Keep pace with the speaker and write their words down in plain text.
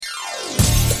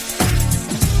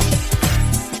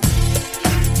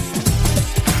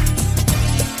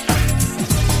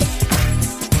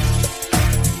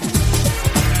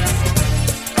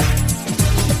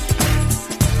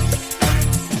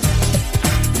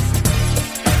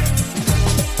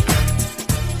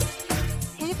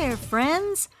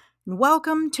friends, and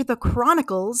welcome to the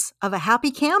Chronicles of a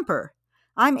Happy Camper.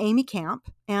 I'm Amy Camp,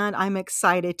 and I'm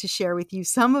excited to share with you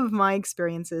some of my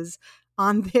experiences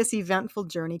on this eventful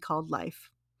journey called life.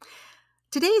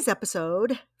 Today's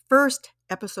episode,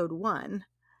 episode 1,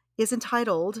 is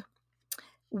entitled,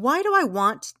 Why Do I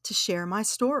Want to Share My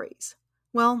Stories?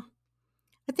 Well,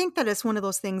 I think that it's one of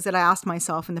those things that I asked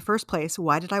myself in the first place.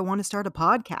 Why did I want to start a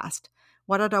podcast?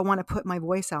 Why did I want to put my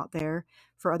voice out there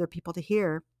for other people to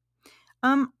hear?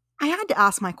 I had to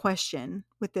ask my question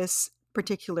with this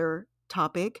particular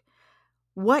topic.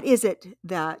 What is it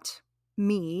that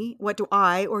what do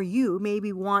I or you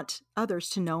maybe want others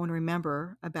to know and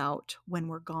remember about when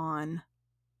we're gone?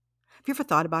 Have you ever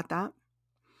thought about that?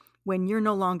 When you're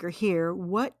no longer here,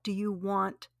 what do you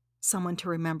want someone to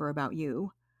remember about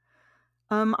you?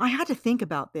 I had to think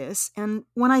about this. And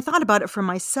when I thought about it for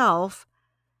myself,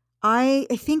 I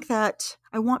think that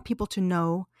I want people to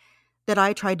know that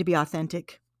I tried to be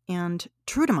authentic and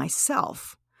true to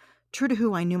myself, true to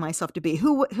who I knew myself to be.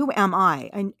 Who am I?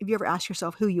 And have you ever asked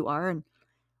yourself who you are and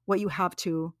what you have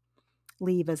to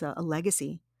leave as a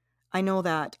legacy? I know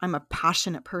that I'm a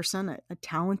passionate person, a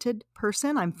talented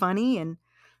person. I'm funny and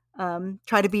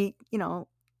try to be, kind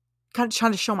of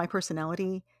trying to show my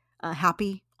personality,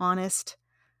 happy, honest,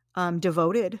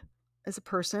 devoted as a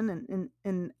person,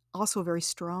 and also very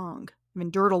strong. I've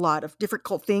endured a lot of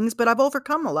difficult things, but I've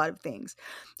overcome a lot of things.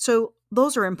 So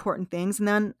those are important things. And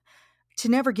then to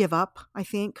never give up, I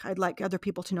think I'd like other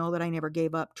people to know that I never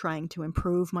gave up trying to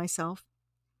improve myself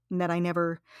and that I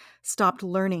never stopped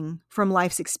learning from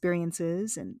life's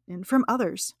experiences and from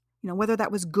others, whether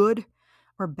that was good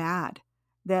or bad,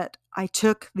 that I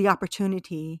took the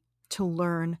opportunity to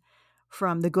learn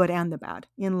from the good and the bad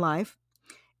in life.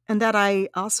 And that I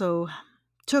also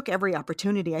took every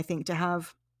opportunity, I think, to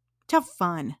have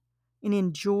fun and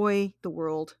enjoy the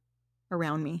world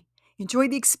around me, enjoy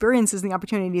the experiences and the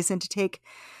opportunities, and to take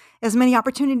as many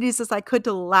opportunities as I could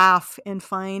to laugh and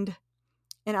find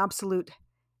an absolute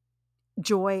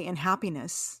joy and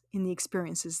happiness in the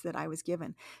experiences that I was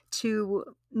given. To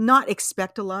not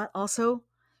expect a lot also,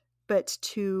 but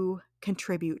to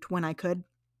contribute when I could.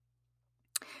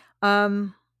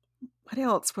 What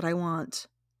else would I want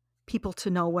people to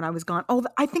know when I was gone? Oh,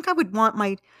 I think I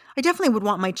definitely would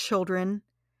want my children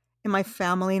and my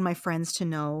family and my friends to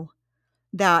know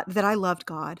that I loved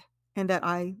God and that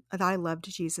I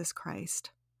loved Jesus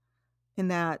Christ,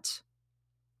 and that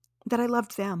I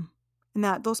loved them, and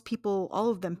that those people, all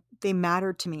of them, they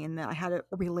mattered to me, and that I had a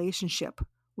relationship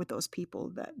with those people,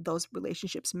 that those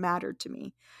relationships mattered to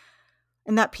me,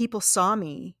 and that people saw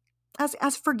me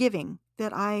as forgiving,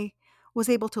 that I was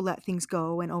able to let things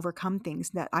go and overcome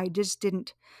things, that I just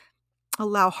didn't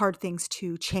allow hard things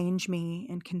to change me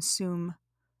and consume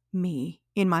me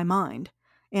in my mind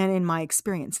and in my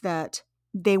experience, that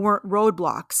they weren't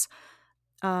roadblocks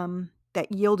that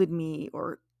yielded me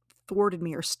or thwarted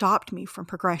me or stopped me from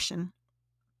progression.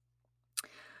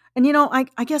 And,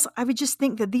 I guess I would just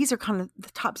think that these are kind of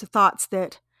the types of thoughts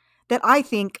that I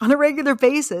think on a regular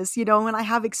basis, when I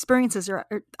have experiences or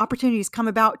opportunities come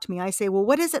about to me. I say, well,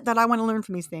 what is it that I want to learn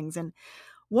from these things? And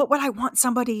what would I want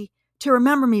somebody to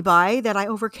remember me by that I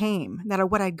overcame,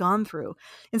 what I'd gone through?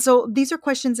 And so these are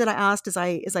questions that I asked as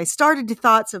I started the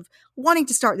thoughts of wanting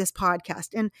to start this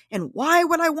podcast. And why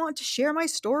would I want to share my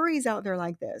stories out there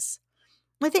like this?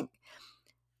 I think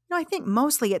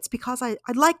mostly it's because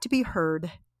I'd like to be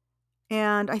heard.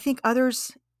 And I think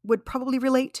others would probably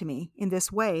relate to me in this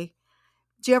way.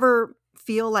 Do you ever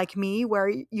feel like me where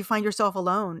you find yourself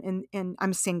alone? And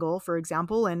I'm single, for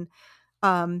example, and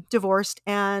divorced,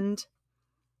 and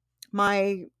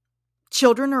my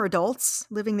children are adults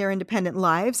living their independent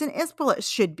lives, and as well it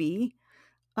should be,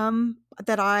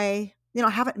 that I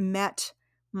haven't met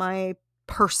my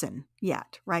person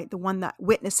yet, right? The one that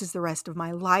witnesses the rest of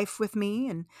my life with me,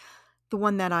 and the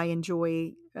one that I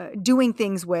enjoy doing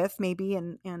things with, maybe,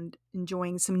 and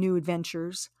enjoying some new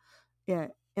adventures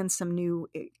and some new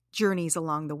journeys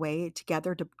along the way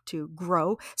together to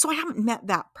grow. So I haven't met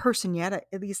that person yet,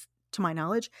 at least to my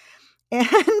knowledge. And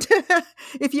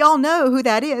if y'all know who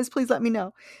that is, please let me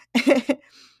know.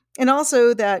 And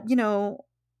also that,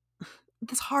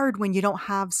 it's hard when you don't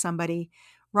have somebody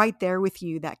right there with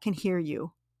you that can hear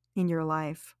you in your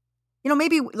life.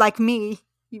 Maybe like me,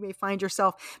 you may find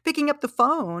yourself picking up the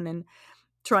phone and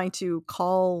trying to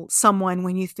call someone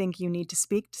when you think you need to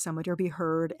speak to somebody or be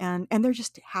heard. And there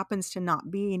just happens to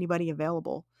not be anybody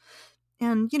available.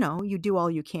 And, you do all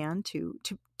you can to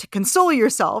console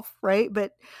yourself, right?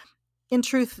 But in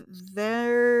truth,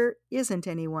 there isn't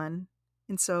anyone.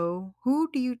 And so who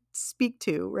do you speak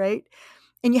to, right?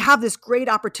 And you have this great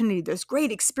opportunity, this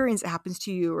great experience that happens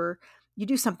to you, or you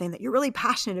do something that you're really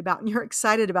passionate about and you're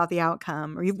excited about the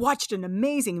outcome, or you've watched an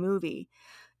amazing movie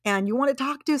and you want to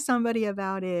talk to somebody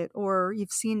about it, or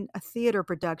you've seen a theater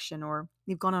production, or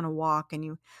you've gone on a walk and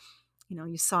you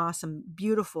saw some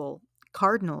beautiful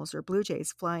cardinals or blue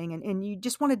jays flying, and you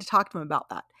just wanted to talk to them about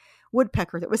that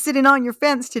woodpecker that was sitting on your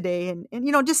fence today, and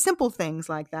just simple things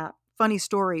like that, funny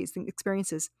stories and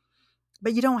experiences.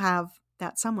 But you don't have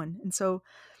that someone. And so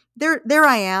there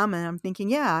I am, and I'm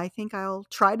thinking, yeah, I think I'll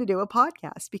try to do a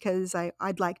podcast because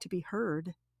I'd like to be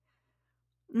heard.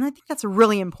 And I think that's a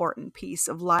really important piece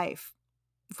of life.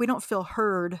 If we don't feel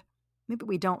heard, maybe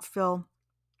we don't feel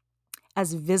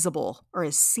as visible or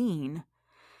as seen.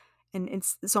 And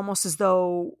it's almost as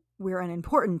though we're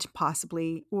unimportant,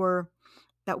 possibly, or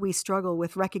that we struggle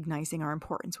with recognizing our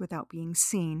importance without being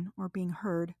seen or being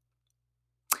heard.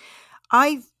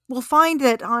 I will find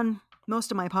that on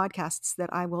most of my podcasts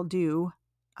that I will do,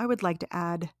 I would like to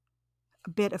add a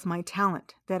bit of my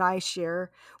talent that I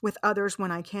share with others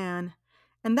when I can.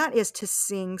 And that is to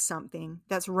sing something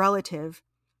that's relative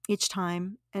each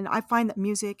time. And I find that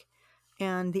music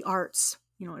and the arts,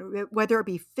 whether it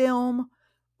be film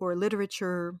or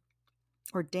literature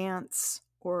or dance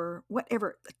or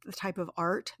whatever the type of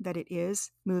art that it is,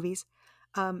 movies,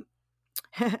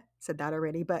 said that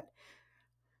already, but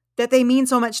that they mean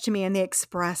so much to me and they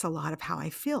express a lot of how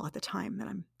I feel at the time that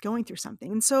I'm going through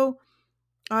something. And so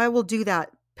I will do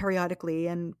that periodically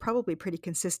and probably pretty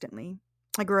consistently.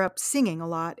 I grew up singing a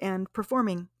lot and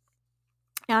performing.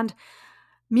 And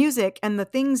music and the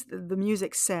things that the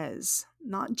music says,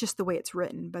 not just the way it's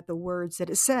written, but the words that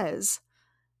it says,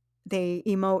 they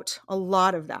emote a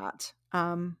lot of that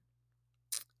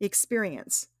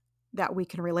experience that we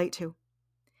can relate to.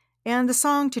 And the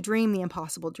song To Dream the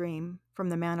Impossible Dream from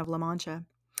the Man of La Mancha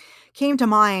came to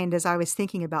mind as I was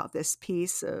thinking about this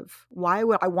piece of why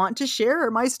would I want to share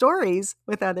my stories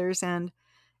with others and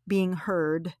being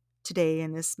heard today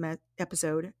in this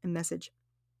episode and message.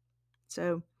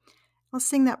 So I'll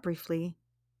sing that briefly.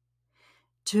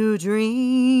 To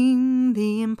dream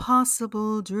the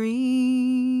impossible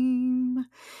dream,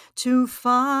 to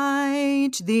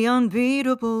fight the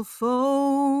unbeatable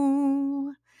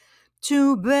foe,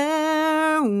 to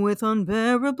bear with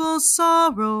unbearable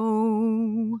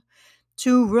sorrow,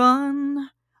 to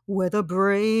run where the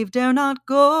brave dare not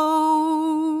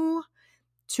go,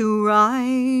 to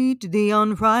right the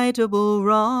unrightable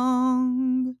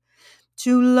wrong,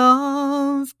 to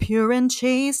love pure and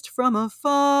chaste from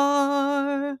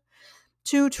afar,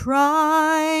 to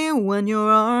try when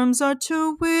your arms are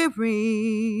too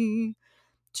weary,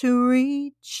 to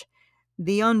reach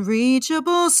the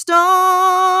unreachable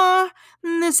star.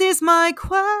 This is my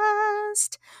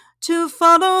quest, to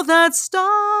follow that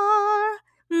star,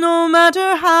 no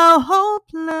matter how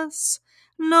hopeless,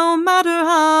 no matter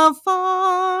how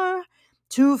far,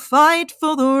 to fight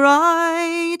for the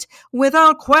right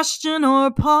without question or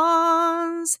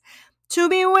pause, to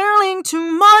be willing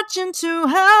to march into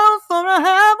hell for a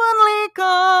heavenly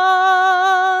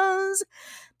cause.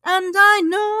 And I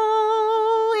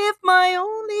know if my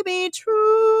only be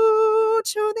true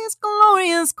to this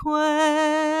glorious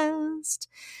quest,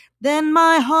 then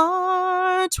my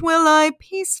heart will lie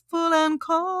peaceful and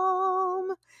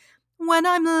calm when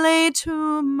I'm laid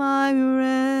to my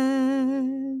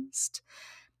rest.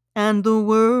 And the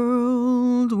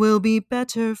world will be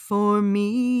better for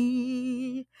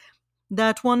me.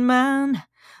 That one man,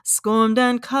 scorned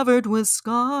and covered with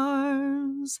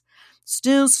scars,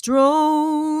 still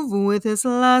strove with his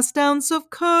last ounce of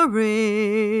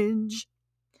courage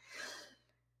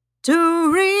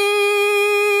to reach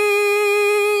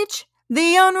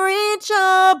the unreachable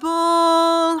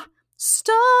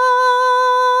star.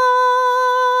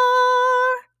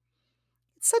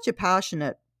 It's such a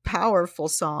passionate, powerful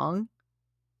song.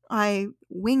 I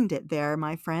winged it there,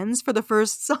 my friends, for the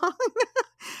first song.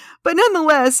 But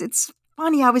nonetheless, it's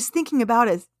funny. I was thinking about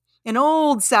it. An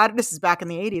old Saturday, this is back in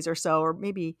the 80s or so, or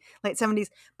maybe late 70s,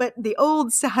 but the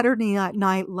old Saturday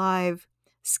Night Live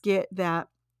skit that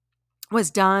was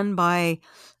done by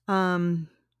Al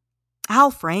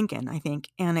Franken, I think,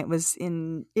 and it was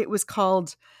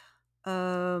called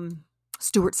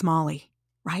Stuart Smalley,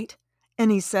 right? And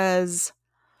he says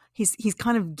he's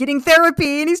kind of getting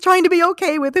therapy and he's trying to be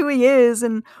okay with who he is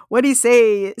and what he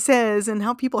says and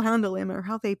how people handle him or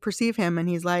how they perceive him. And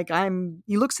he's like,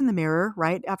 he looks in the mirror,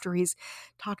 right? After he's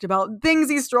talked about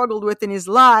things he struggled with in his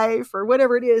life or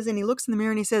whatever it is. And he looks in the mirror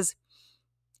and he says,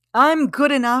 I'm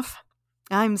good enough.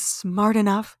 I'm smart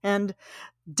enough. And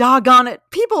doggone it,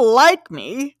 people like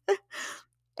me.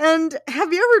 And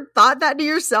have you ever thought that to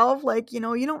yourself? Like, you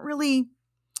don't really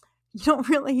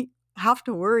have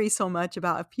to worry so much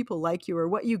about if people like you or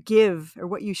what you give or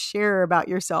what you share about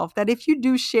yourself. That if you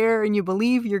do share and you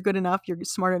believe you're good enough, you're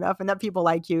smart enough, and that people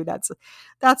like you,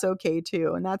 that's okay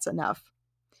too, and that's enough.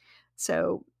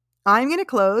 So I'm going to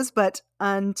close, but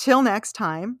until next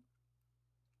time,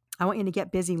 I want you to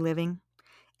get busy living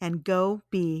and go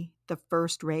be the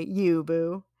first rate you,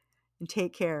 boo. And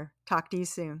take care. Talk to you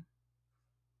soon.